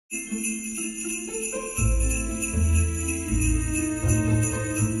Hey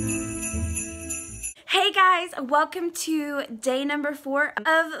guys, welcome to day number 4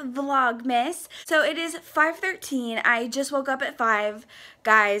 of Vlogmas. So it is 5:13. I just woke up at 5.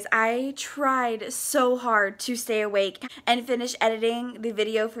 Guys, I tried so hard to stay awake and finish editing the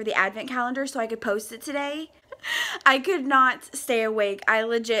video for the advent calendar so I could post it today. I could not stay awake. I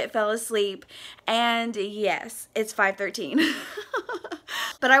legit fell asleep, and yes, it's 5:13.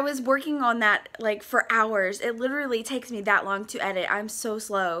 But I was working on that like for hours. It literally takes me that long to edit. I'm so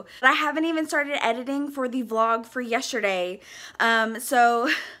slow. But I haven't even started editing for the vlog for yesterday. So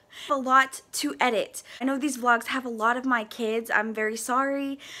a lot to edit. I know these vlogs have a lot of my kids. I'm very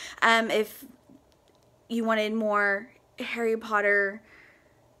sorry if you wanted more Harry Potter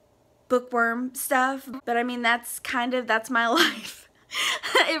bookworm stuff, but I mean that's my life.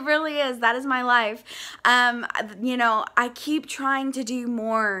 It really is. That is my life. You know, I keep trying to do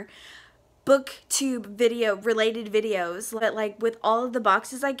more booktube video related videos, but like with all of the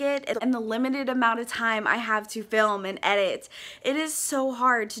boxes I get and the limited amount of time I have to film and edit, it is so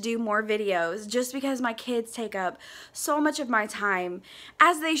hard to do more videos just because my kids take up so much of my time,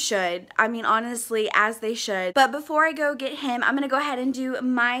 as they should. I mean, honestly, as they should. But before I go get him, I'm gonna go ahead and do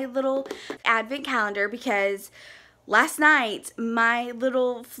my little advent calendar because last night my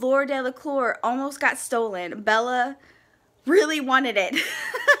little Fleur de la Cour almost got stolen. Bella really wanted it.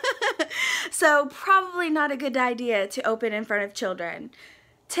 So probably not a good idea to open in front of children.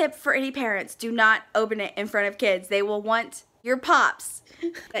 Tip for any parents, do not open it in front of kids. They will want your pops.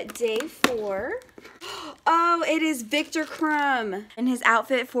 At day 4, oh, it is Victor Crumb in his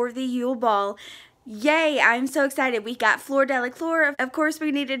outfit for the Yule Ball. Yay, I'm so excited. We got Fleur de la Cour. Of course,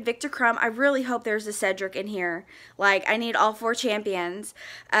 we needed Victor Crumb. I really hope there's a Cedric in here. Like, I need all 4 champions.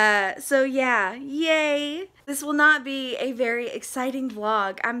 So yeah, yay. This will not be a very exciting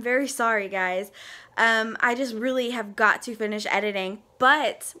vlog. I'm very sorry, guys. I just really have got to finish editing.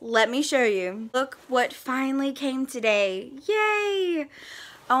 But let me show you. Look what finally came today. Yay!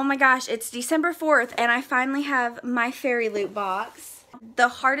 Oh my gosh, it's December 4th, and I finally have my fairy loot box. The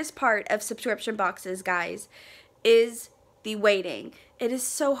hardest part of subscription boxes, guys, is the waiting. It is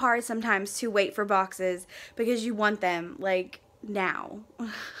so hard sometimes to wait for boxes because you want them, like, now.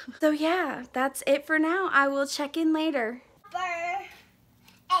 So yeah, that's it for now. I will check in later. Number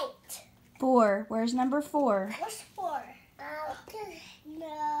 8. 4. Where's number 4? What's 4?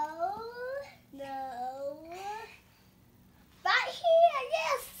 No. Right here,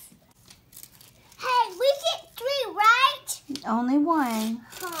 yes. Hey, we get 3, right? Only 1.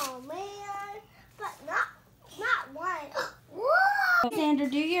 Oh man, but not 1. Whoa! Xander,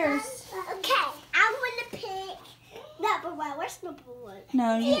 do yours. Okay, I'm gonna pick number 1. Where's number 1?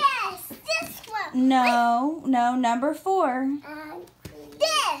 No. Yes, this one. No, number 4.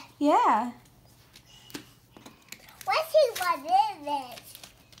 This. Yeah. Let's see what is it.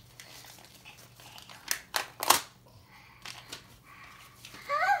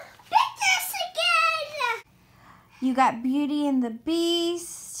 Pick this again. You got Beauty and the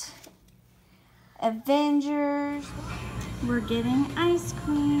Beast, Avengers. We're getting ice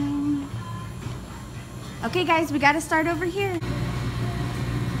cream. Okay, guys, we got to start over here.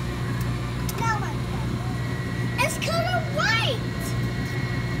 It's kind of white.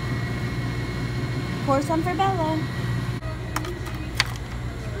 Pour some for Bella.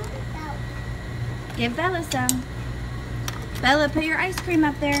 Give Bella some. Bella, put your ice cream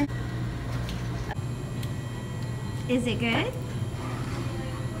up there. Is it good?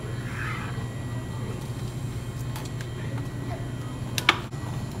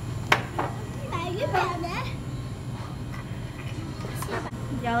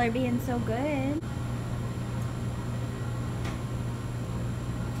 Y'all are being so good.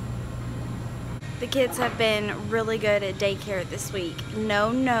 The kids have been really good at daycare this week.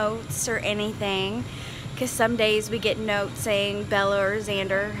 No notes or anything, because some days we get notes saying Bella or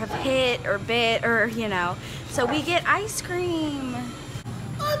Xander have hit or bit or, you know. So we get ice cream.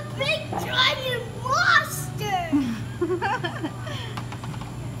 A big giant monster.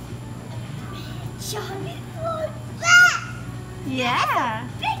 Giant monster. Yeah.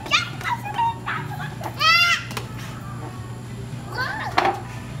 Big giant monster.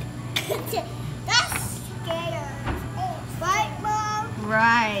 That's scary. Right, Mom?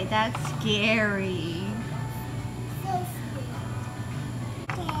 Right, that's scary. So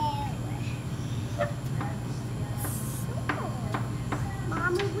scary.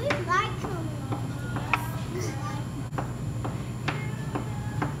 Mommy, we like them.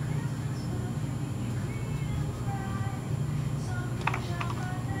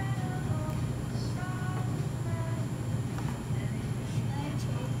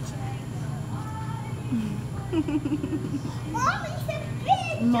 Mommy's a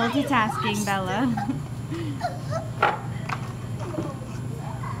big Multitasking, Bella.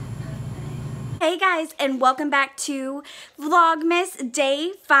 Hey guys, and welcome back to Vlogmas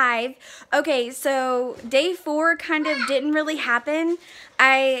Day 5. Okay, so Day 4 kind of didn't really happen.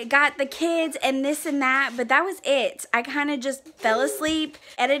 I got the kids and this and that, but that was it. I kind of just fell asleep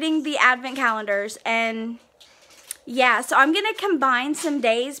editing the advent calendars, and yeah, so I'm going to combine some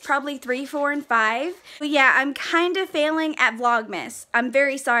days, probably 3, 4, and 5. But yeah, I'm kind of failing at Vlogmas. I'm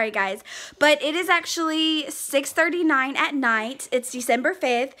very sorry, guys. But it is actually 6:39 at night. It's December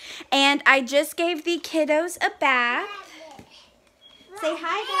 5th. And I just gave the kiddos a bath. Say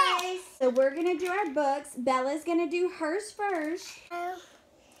hi, guys. So we're going to do our books. Bella's going to do hers first.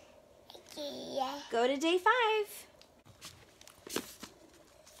 Go to Day 5.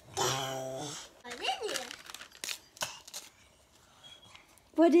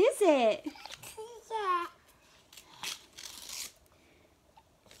 What is it?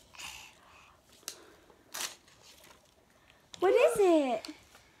 What is it?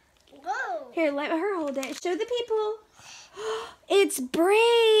 Whoa. Here, let her hold it. Show the people. It's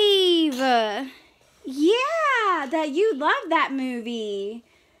Brave. Yeah, that you love that movie.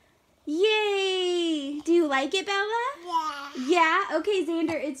 Yay. Do you like it, Bella? Yeah. Yeah? Okay,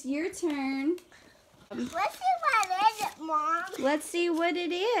 Xander, it's your turn. Let's see what is it, Mom. Let's see what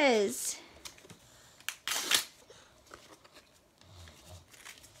it is.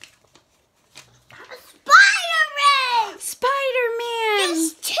 Spider-Man! Spider-Man!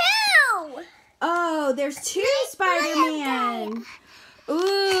 There's 2! Oh, there's 2 Spider-Man.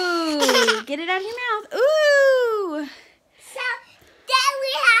 Ooh, get it out of your mouth. Ooh. So, then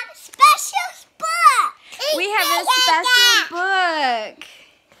we have special book. We have a special book.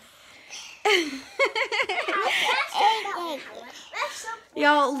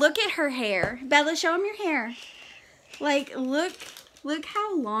 Y'all, look at her hair. Bella, show them your hair. Like, look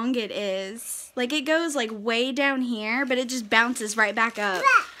how long it is. Like, it goes like way down here, but it just bounces right back up.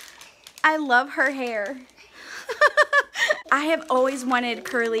 I love her hair. I have always wanted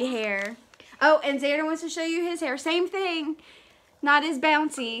curly hair. Oh, and Xander wants to show you his hair. Same thing. Not as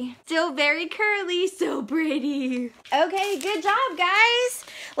bouncy. Still very curly, so pretty. Okay, good job, guys.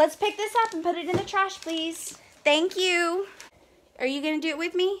 Let's pick this up and put it in the trash, please. Thank you. Are you gonna do it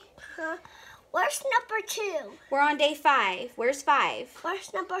with me? Where's number 2? We're on Day 5. Where's 5?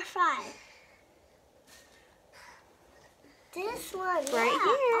 Where's number 5? This one. Right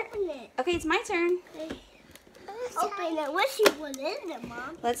here. Open it. Okay, it's my turn. Open it. Let's see what is it,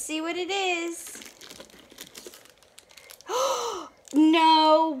 Mom. Let's see what it is.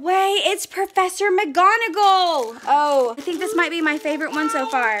 No way, it's Professor McGonagall. Oh, I think this might be my favorite one so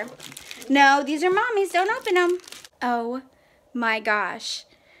far. No, these are Mommy's. Don't open them. Oh my gosh.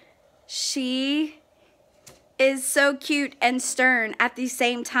 She is so cute and stern at the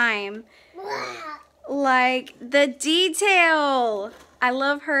same time. Like, the detail. I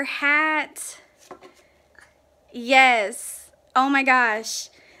love her hat. Yes. Oh my gosh.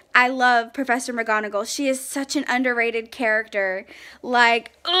 I love Professor McGonagall. She is such an underrated character.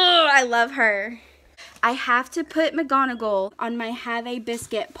 Like, oh, I love her. I have to put McGonagall on my Have a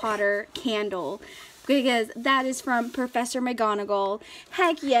Biscuit Potter candle because that is from Professor McGonagall.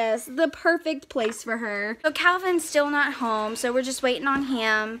 Heck yes, the perfect place for her. So Calvin's still not home, so we're just waiting on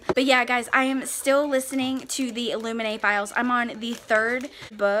him. But yeah, guys, I am still listening to the Illuminae files. I'm on the 3rd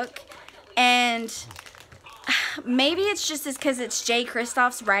book, and maybe it's just because it's J.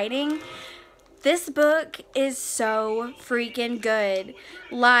 Kristoff's writing. This book is so freaking good.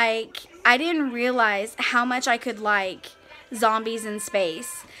 Like, I didn't realize how much I could like zombies in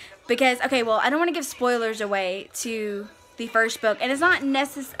space. Because, okay, well, I don't want to give spoilers away to the first book. And it's not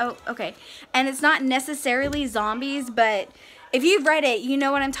And it's not necessarily zombies, but if you've read it, you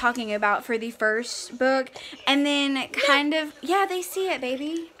know what I'm talking about for the first book. And then kind of, yeah, they see it,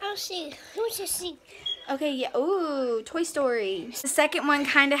 baby. I'll see. Who's to see? Okay, yeah. Ooh, Toy Story. The second one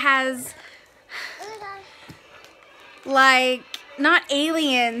kind of has, like, not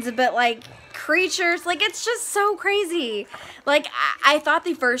aliens, but, like, creatures. Like, it's just so crazy. Like, I thought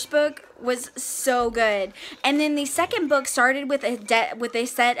the first book was so good. And then the second book started with a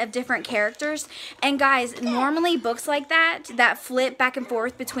set of different characters. And guys, normally books like that flip back and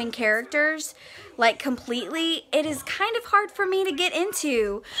forth between characters, like completely, it is kind of hard for me to get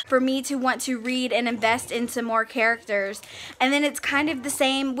into, for me to want to read and invest into more characters. And then it's kind of the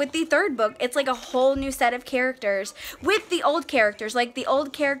same with the third book. It's like a whole new set of characters with the old characters. Like the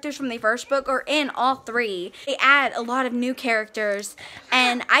old characters from the first book are in all three. They add a lot of new characters,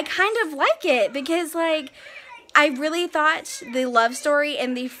 and I kind of like it because, like, I really thought the love story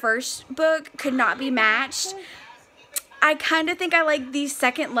in the first book could not be matched. I kind of think I like the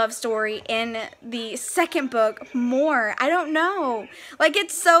second love story in the second book more. I don't know. Like,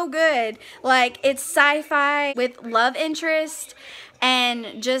 it's so good. Like, it's sci-fi with love interest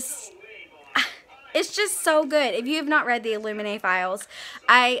and just... It's just so good. If you have not read the Illuminae files,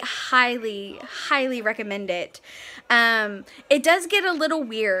 I highly, highly recommend it. It does get a little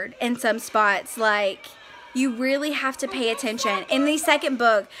weird in some spots. Like, you really have to pay attention. In the second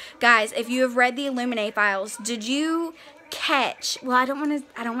book, guys, if you have read the Illuminae files, did you catch? Well, I don't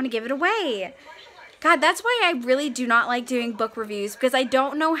want to give it away. God, that's why I really do not like doing book reviews, because I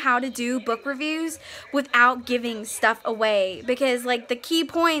don't know how to do book reviews without giving stuff away, because like the key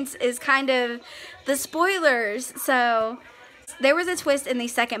points is kind of the spoilers. So there was a twist in the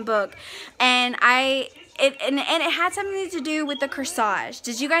second book, and it had something to do with the corsage.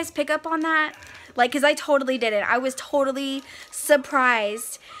 Did you guys pick up on that? Like, because I totally didn't. I was totally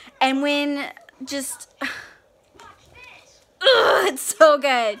surprised. And when just... it's so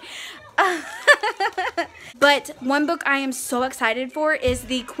good. But one book I am so excited for is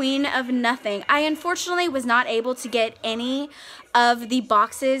The Queen of Nothing. I unfortunately was not able to get any of the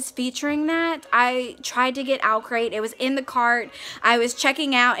boxes featuring that. I tried to get Owlcrate. It was in the cart. I was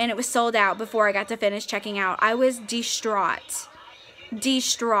checking out and it was sold out before I got to finish checking out. I was distraught.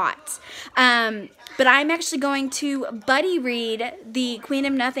 But I'm actually going to buddy read The Queen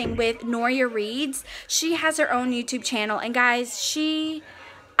of Nothing with Noria Reads. She has her own YouTube channel, and guys,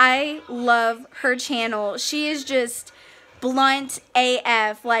 I love her channel. She is just blunt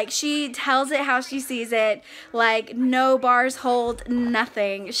AF. Like, she tells it how she sees it. Like, no bars hold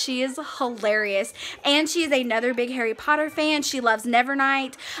nothing. She is hilarious. And she is another big Harry Potter fan. She loves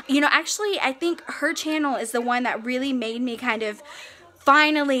Nevernight. You know, actually, I think her channel is the one that really made me kind of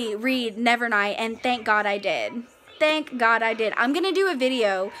finally read Nevernight, and thank God I did. Thank God I did. I'm going to do a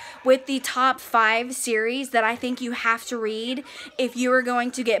video with the top 5 series that I think you have to read if you are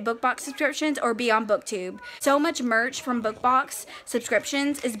going to get BookBox subscriptions or be on BookTube. So much merch from BookBox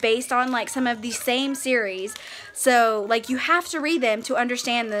subscriptions is based on like some of the same series. So like you have to read them to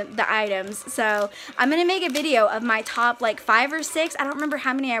understand the items. So I'm going to make a video of my top like 5 or 6. I don't remember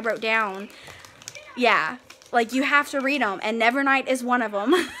how many I wrote down. Yeah. Like, you have to read them, and Nevernight is one of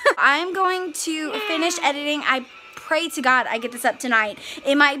them. I'm going to finish editing. I pray to God I get this up tonight.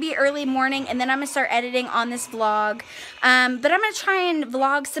 It might be early morning, and then I'm going to start editing on this vlog. But I'm going to try and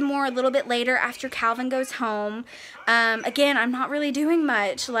vlog some more a little bit later after Calvin goes home. Again, I'm not really doing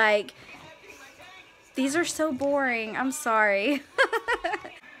much. Like, these are so boring. I'm sorry.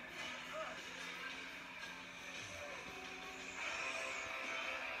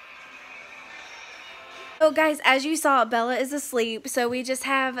 So guys, as you saw, Bella is asleep, so we just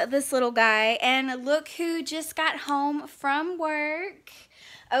have this little guy, and look who just got home from work.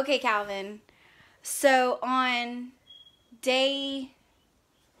 Okay, Calvin, so on day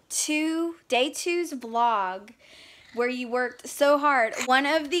two's vlog, where you worked so hard, one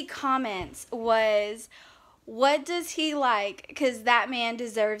of the comments was, what does he like? Because that man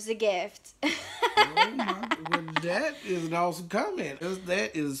deserves a gift. Well, that is an awesome comment.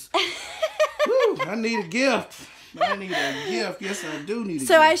 That is... Whew, I need a gift. I need a gift. Yes, I do need a gift.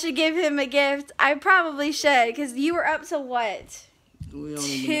 So I should give him a gift. I probably should, because you were up to what?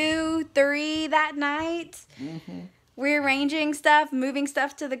 2, 3 that night? Mm-hmm. Rearranging stuff, moving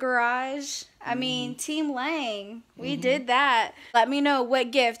stuff to the garage. I mean, Team Lang, we did that. Let me know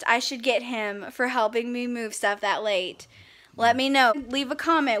what gift I should get him for helping me move stuff that late. Let me know. Leave a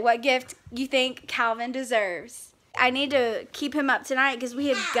comment what gift you think Calvin deserves. I need to keep him up tonight because we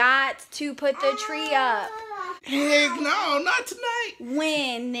have got to put the tree up. Heck no, not tonight.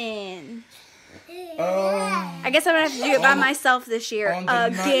 When then? I guess I'm going to have to do it by myself this year.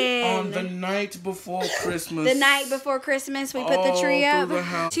 Again. On the night before Christmas. The night before Christmas, we put the tree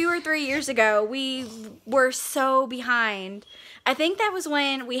up. 2 or 3 years ago, we were so behind. I think that was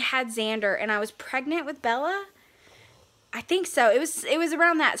when we had Xander and I was pregnant with Bella. I think so. It was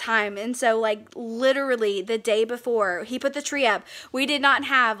around that time. And so, like, literally the day before he put the tree up, we did not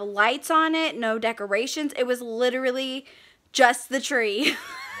have lights on it, no decorations. It was literally just the tree.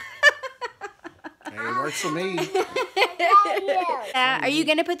 Hey, it works for me. Are you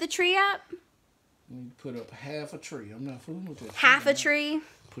going to put the tree up? We put up half a tree. I'm not fooling with this. Half a tree?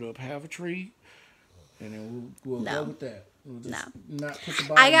 Put up half a tree, and then we'll go with that. We'll just not put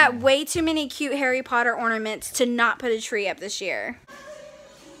the I got way too many cute Harry Potter ornaments to not put a tree up this year.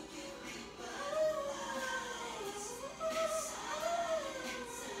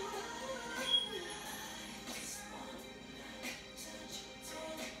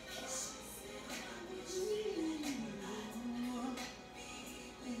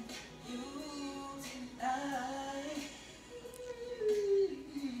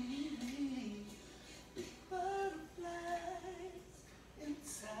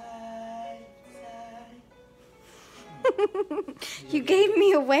 You gave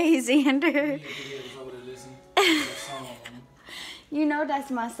me away, Xander. You know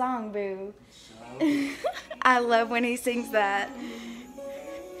that's my song, boo. I love when he sings that.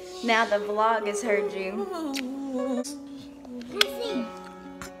 Now the vlog has heard you.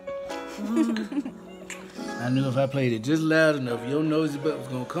 I knew if I played it just loud enough, your nosy butt was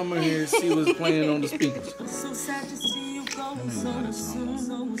gonna come in here and see what's playing on the speakers.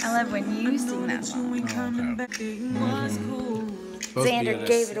 I love when you sing that song. Xander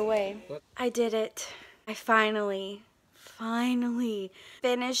gave it away. I did it. I finally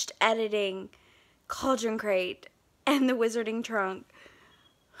finished editing Cauldron Crate and the Wizarding Trunk.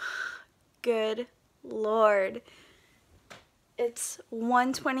 Good Lord. It's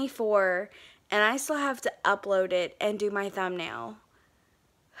 1:24 and I still have to upload it and do my thumbnail.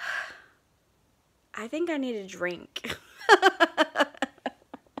 I think I need a drink.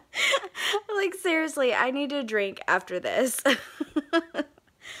 Like, seriously, I need a drink after this.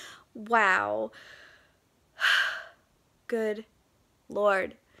 Wow. Good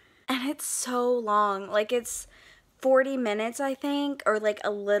Lord. And it's so long. Like, it's 40 minutes, I think, or like a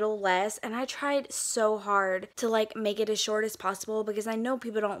little less. And I tried so hard to like make it as short as possible because I know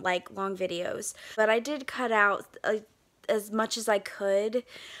people don't like long videos. But I did cut out as much as I could.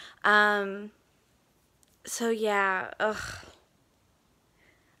 So yeah, ugh.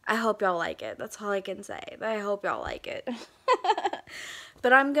 I hope y'all like it. That's all I can say. I hope y'all like it.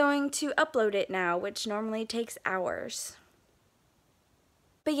 But I'm going to upload it now, which normally takes hours.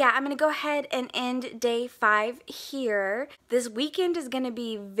 But yeah, I'm going to go ahead and end day 5 here. This weekend is going to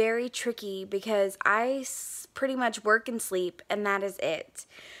be very tricky because I pretty much work and sleep, and that is it.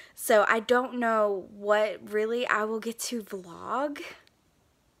 So I don't know what really I will get to vlog.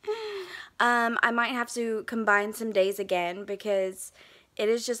 I might have to combine some days again because it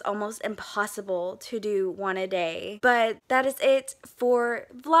is just almost impossible to do one a day. But that is it for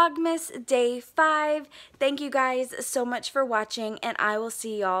Vlogmas day 5. Thank you guys so much for watching, and I will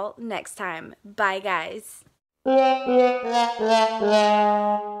see y'all next time. Bye, guys. What's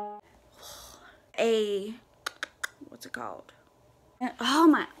it called? Oh,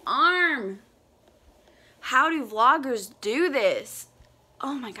 my arm. How do vloggers do this?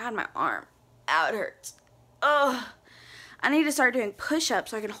 Oh my God, my arm. Ow, it hurts. Ugh. I need to start doing push-ups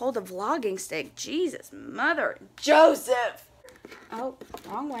so I can hold the vlogging stick. Jesus, mother Joseph. Oh,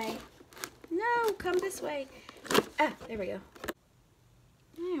 wrong way. No, come this way. Ah, there we go.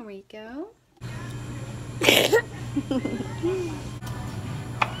 There we go.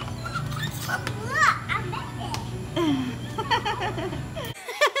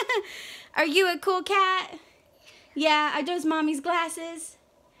 Are you a cool cat? Yeah, are those mommy's glasses?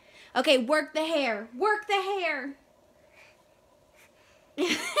 Okay, work the hair. Work the hair. You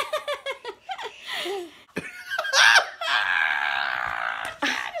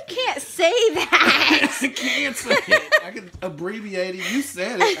can't say that. I can't say it. I can abbreviate it. You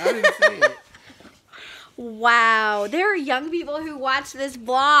said it. I didn't say it. Wow, there are young people who watch this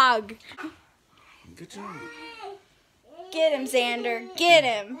vlog. Good job. Get him, Xander. Get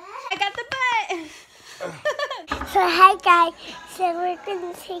him. I got the butt. So hi guys, so we're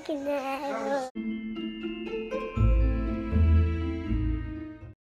gonna take a nap.